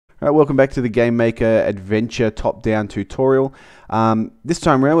Alright, welcome back to the GameMaker Adventure top-down tutorial. This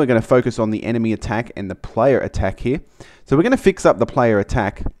time around we're going to focus on the enemy attack and the player attack here. So we're going to fix up the player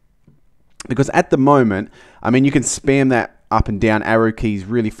attack because at the moment, I mean, you can spam that up and down arrow keys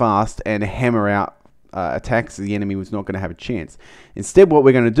really fast and hammer out attacks. The enemy was not going to have a chance. Instead, what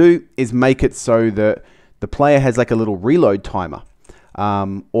we're going to do is make it so that the player has like a little reload timer,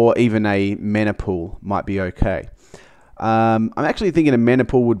 or even a mana pool might be okay. I'm actually thinking a mana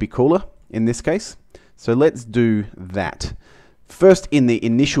pool would be cooler in this case. So let's do that. First, in the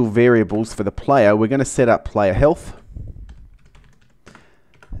initial variables for the player, we're going to set up player health.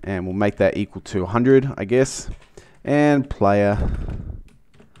 And we'll make that equal to 100, I guess. And player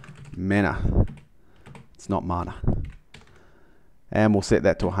mana. It's not mana. And we'll set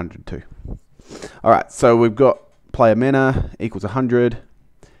that to 100 too. Alright, so we've got player mana equals 100.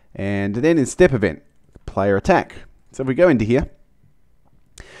 And then in step event, player attack. So if we go into here,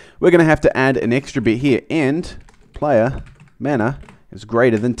 we're going to have to add an extra bit here, and player mana is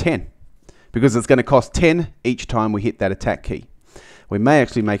greater than 10, because it's going to cost 10 each time we hit that attack key. We may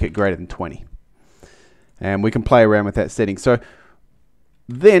actually make it greater than 20, and we can play around with that setting. So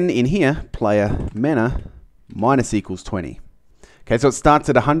then in here, player mana minus equals 20. Okay, so it starts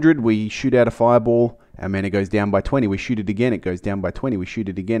at 100, we shoot out a fireball, our mana goes down by 20, we shoot it again, it goes down by 20, we shoot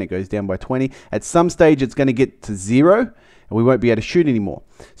it again, it goes down by 20. At some stage it's going to get to 0, and we won't be able to shoot anymore.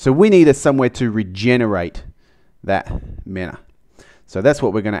 So we need somewhere to regenerate that mana. So that's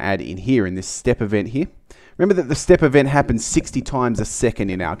what we're going to add in here, in this step event here. Remember that the step event happens 60 times a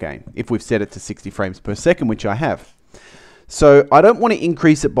second in our game, if we've set it to 60 frames per second, which I have. So I don't want to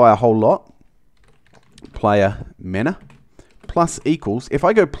increase it by a whole lot. Player mana plus equals, if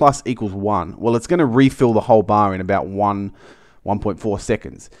I go plus equals 1, well, it's going to refill the whole bar in about 1.4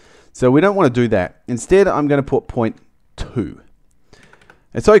 seconds. So we don't want to do that. Instead, I'm going to put 0.2.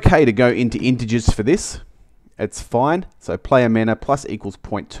 It's okay to go into integers for this. It's fine. So player mana plus equals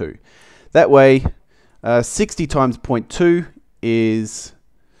 0.2. That way, 60 times 0.2 is,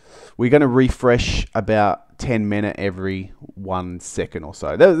 we're going to refresh about 10 mana every 1 second or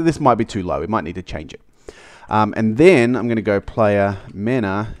so. This might be too low. We might need to change it. And then I'm going to go player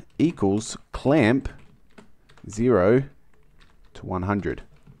mana equals clamp 0 to 100.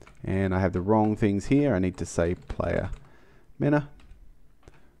 And I have the wrong things here. I need to say player mana.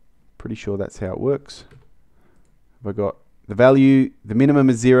 Pretty sure that's how it works. Have I got the value, the minimum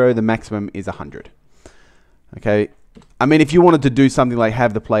is 0, the maximum is 100. Okay. I mean, if you wanted to do something like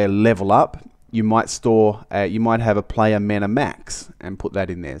have the player level up, you might store, you might have a player mana max and put that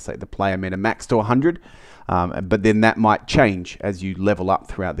in there. Say the player mana max to 100. But then that might change as you level up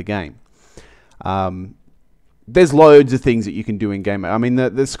throughout the game. There's loads of things that you can do in game. I mean,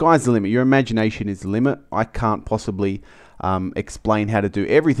 the sky's the limit. Your imagination is the limit. I can't possibly explain how to do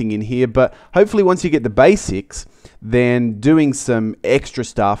everything in here, but hopefully once you get the basics, then doing some extra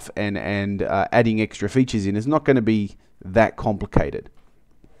stuff and adding extra features in is not going to be that complicated.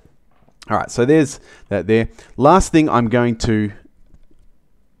 All right, so there's that there. Last thing I'm going to,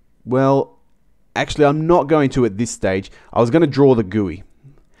 well, actually, I'm not going to at this stage. I was going to draw the GUI.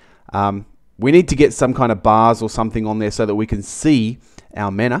 We need to get some kind of bars or something on there so that we can see our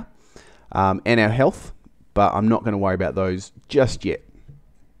mana and our health, but I'm not going to worry about those just yet.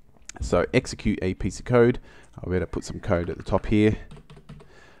 So execute a piece of code. I better put some code at the top here.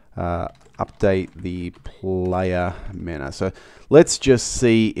 Update the player mana. So let's just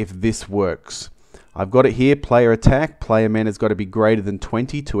see if this works. I've got it here, player attack. Player mana's got to be greater than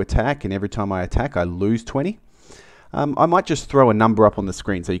 20 to attack, and every time I attack, I lose 20. I might just throw a number up on the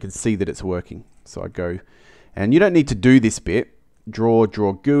screen so you can see that it's working. So I go, and you don't need to do this bit. Draw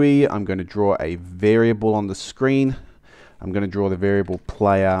GUI. I'm going to draw a variable on the screen. I'm going to draw the variable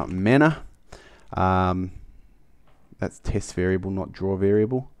player mana. That's test variable, not draw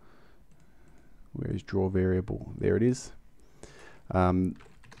variable. Where is draw variable? There it is.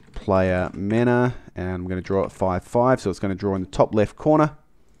 Player mana, and I'm going to draw it 5-5, so it's going to draw in the top left corner,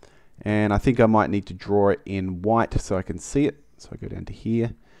 and I think I might need to draw it in white so I can see it. So I go down to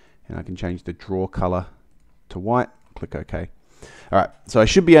here and I can change the draw color to white, click OK. Alright, so I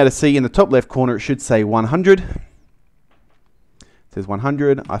should be able to see in the top left corner it should say 100. It says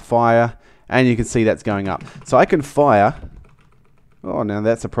 100, I fire, and you can see that's going up. So I can fire, oh, now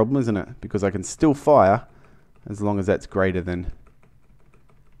that's a problem, isn't it? Because I can still fire as long as that's greater than,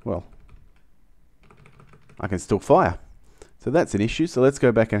 well, I can still fire. So that's an issue. So let's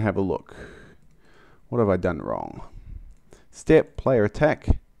go back and have a look. What have I done wrong? Step, player attack,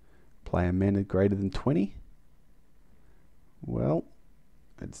 player mana greater than 20. Well,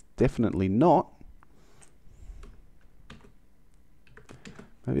 it's definitely not.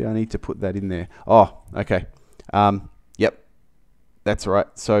 Maybe I need to put that in there. Oh, okay. Yep, that's right.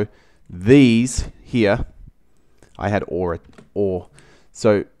 So these here, I had or.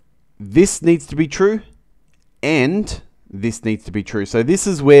 So this needs to be true, and this needs to be true. So this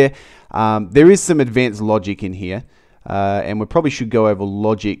is where there is some advanced logic in here, and we probably should go over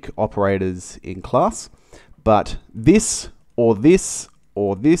logic operators in class. But this or this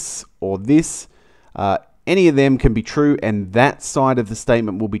or this or this, any of them can be true, and that side of the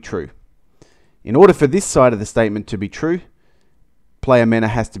statement will be true. In order for this side of the statement to be true, player mana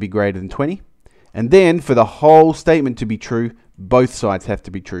has to be greater than 20. And then for the whole statement to be true, both sides have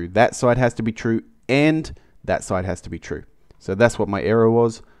to be true. That side has to be true, and that side has to be true. So that's what my error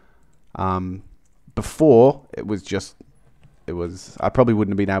was. Before, I probably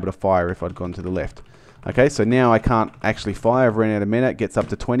wouldn't have been able to fire if I'd gone to the left. Okay, so now I can't actually fire. I've run out of mana. It gets up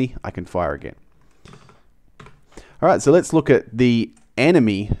to 20. I can fire again. All right, so let's look at the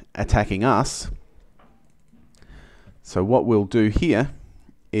enemy attacking us. So what we'll do here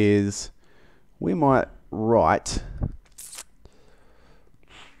is we might write...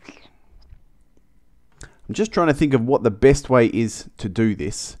 I'm just trying to think of what the best way is to do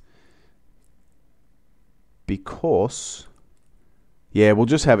this. Because... yeah, we'll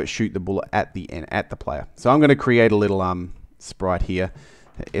just have it shoot the bullet at the end, at the player. So I'm going to create a little sprite here,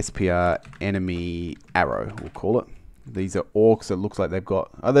 SPR enemy arrow, we'll call it. These are orcs. It looks like they've got,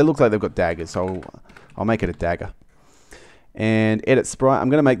 they look like they've got daggers. So I'll make it a dagger. And edit sprite. I'm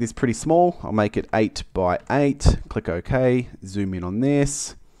going to make this pretty small. I'll make it 8 by 8. Click OK. Zoom in on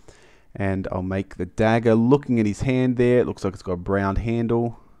this, and I'll make the dagger. Looking at his hand there, it looks like it's got a brown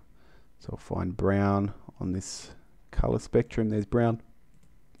handle. So I'll find brown on this color spectrum. There's brown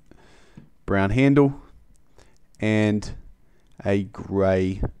handle, and a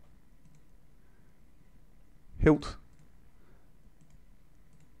grey hilt,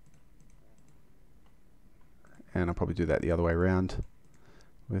 and I'll probably do that the other way around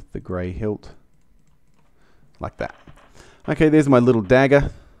with the grey hilt like that. Okay, there's my little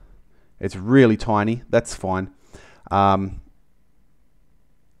dagger. It's really tiny. That's fine. And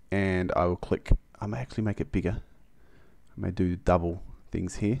I will click. I may actually make it bigger. I may do double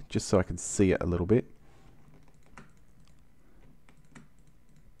things here just so I can see it a little bit.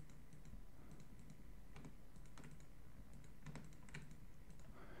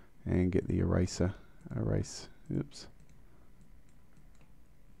 And get the eraser. Erase. Oops.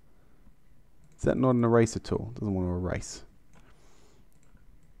 Is that not an eraser tool? Doesn't want to erase.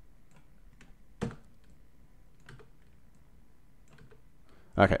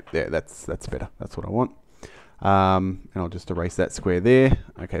 Okay, yeah, that's better. That's what I want. And I'll just erase that square there.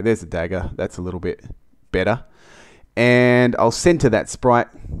 Okay, there's a dagger. That's a little bit better. And I'll center that sprite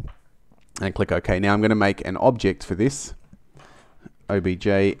and click OK. Now I'm going to make an object for this. OBJ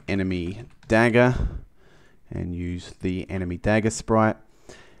enemy dagger, and use the enemy dagger sprite,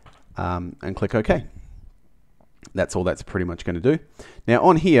 and click OK. That's all that's pretty much going to do. Now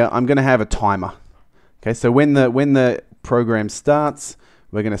on here, I'm going to have a timer. Okay, so when the program starts,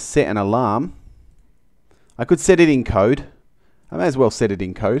 we're going to set an alarm. I could set it in code. I may as well set it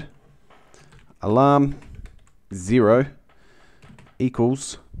in code. Alarm 0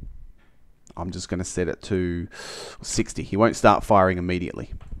 equals, I'm just going to set it to 60. He won't start firing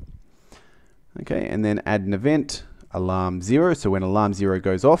immediately. Okay, and then add an event, alarm 0. So when alarm 0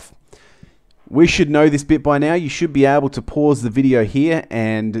 goes off, we should know this bit by now. You should be able to pause the video here,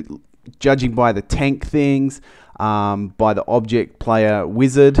 and judging by the tank things, by the object player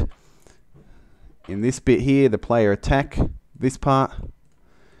wizard, in this bit here, the player attack, this part,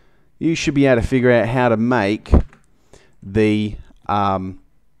 you should be able to figure out how to make the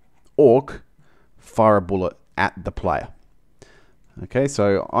orc fire a bullet at the player. Okay,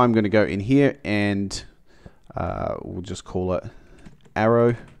 so I'm going to go in here, and we'll just call it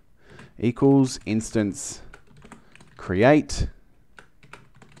arrow equals instance create.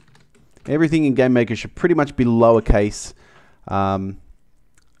 Everything in GameMaker should pretty much be lowercase,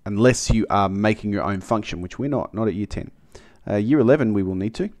 unless you are making your own function, which we're not at year 10. Year 11 we will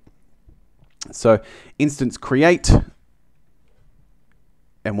need to. So instance create,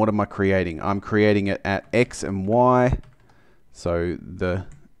 and what am I creating? I'm creating it at X and Y, so the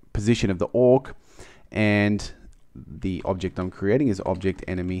position of the orc, and the object I'm creating is object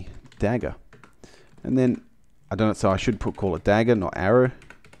enemy dagger. And then, I don't know, so I should call it dagger, not arrow.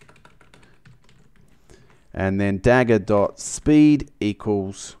 And then dagger dot speed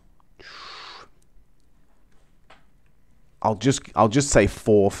equals, I'll just say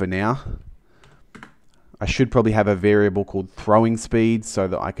 4 for now. I should probably have a variable called throwing speed so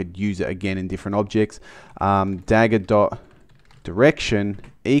that I could use it again in different objects. Dagger dot direction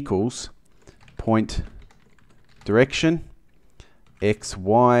equals point direction x,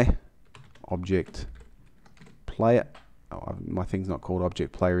 y, object player. Oh, my thing's not called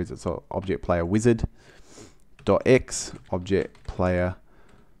object player, is it? So object player wizard dot x, object player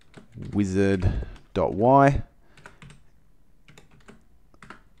wizard dot y,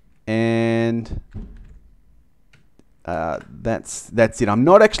 and that's it. I'm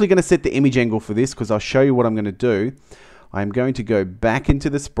not actually going to set the image angle for this because I'll show you what I'm going to do. I'm going to go back into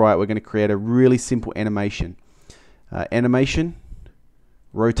the sprite. We're going to create a really simple animation. Animation,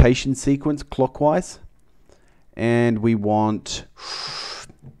 rotation sequence clockwise, and we want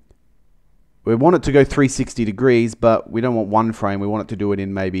it to go 360 degrees, but we don't want one frame. We want it to do it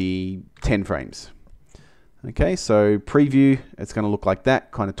in maybe 10 frames. Okay, so preview, it's going to look like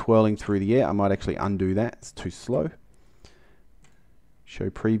that, kind of twirling through the air. I might actually undo that, it's too slow. Show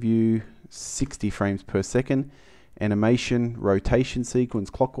preview, 60 frames per second. Animation, rotation sequence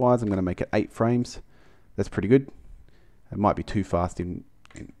clockwise, I'm going to make it 8 frames. That's pretty good. It might be too fast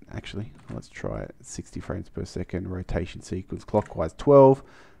actually. Let's try it, 60 frames per second, rotation sequence clockwise 12.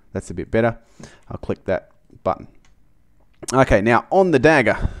 That's a bit better. I'll click that button. Okay, now on the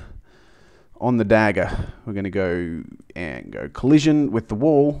dagger, we're going to go collision with the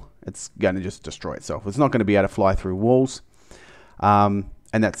wall. It's going to just destroy itself. It's not going to be able to fly through walls. And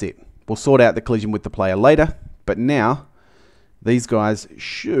that's it. We'll sort out the collision with the player later. But now, these guys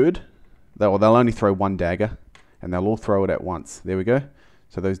they'll only throw one dagger, and they'll all throw it at once. There we go.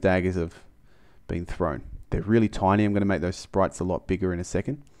 So those daggers have been thrown. They're really tiny. I'm going to make those sprites a lot bigger in a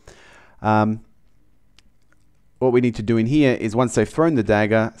second. What we need to do in here is once they've thrown the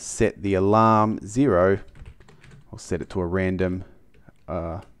dagger, set the alarm 0. I'll set it to a random,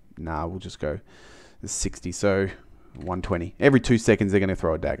 we'll just go 60, so 120. Every 2 seconds they're going to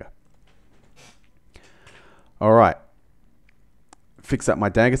throw a dagger. Alright, fix up my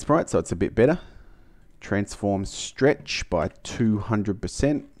dagger sprite so it's a bit better. Transform stretch by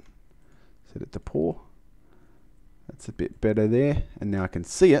 200%. Set it to poor. That's a bit better there, and now I can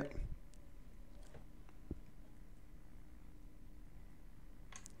see it.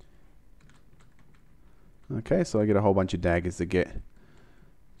 Okay, so I get a whole bunch of daggers that get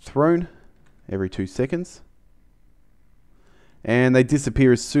thrown every 2 seconds. And they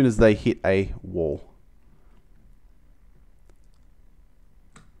disappear as soon as they hit a wall.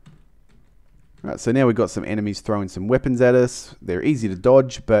 Right, so now we've got some enemies throwing some weapons at us. They're easy to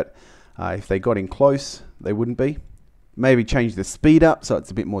dodge, but if they got in close, they wouldn't be. Maybe change the speed up so it's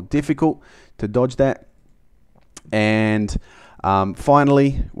a bit more difficult to dodge that. And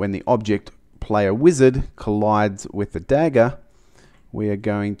finally, when the object player wizard collides with the dagger, we are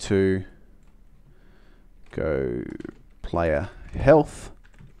going to go player health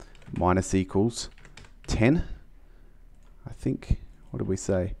minus equals 10. I think, what did we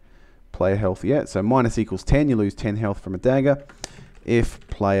say? Player health, yeah, so minus equals 10, you lose 10 health from a dagger. If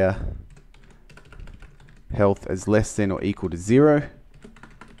player health is less than or equal to 0.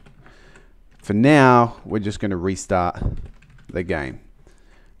 For now, we're just going to restart the game.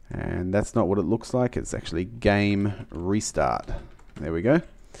 And that's not what it looks like, it's actually game restart. There we go.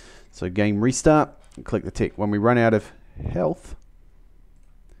 So game restart, click the tick. When we run out of health,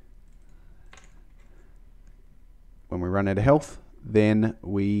 then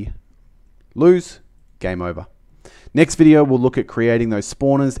we lose, game over. Next video, we'll look at creating those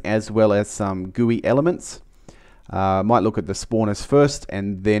spawners as well as some GUI elements. Might look at the spawners first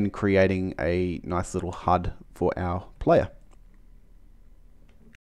and then creating a nice little HUD for our player.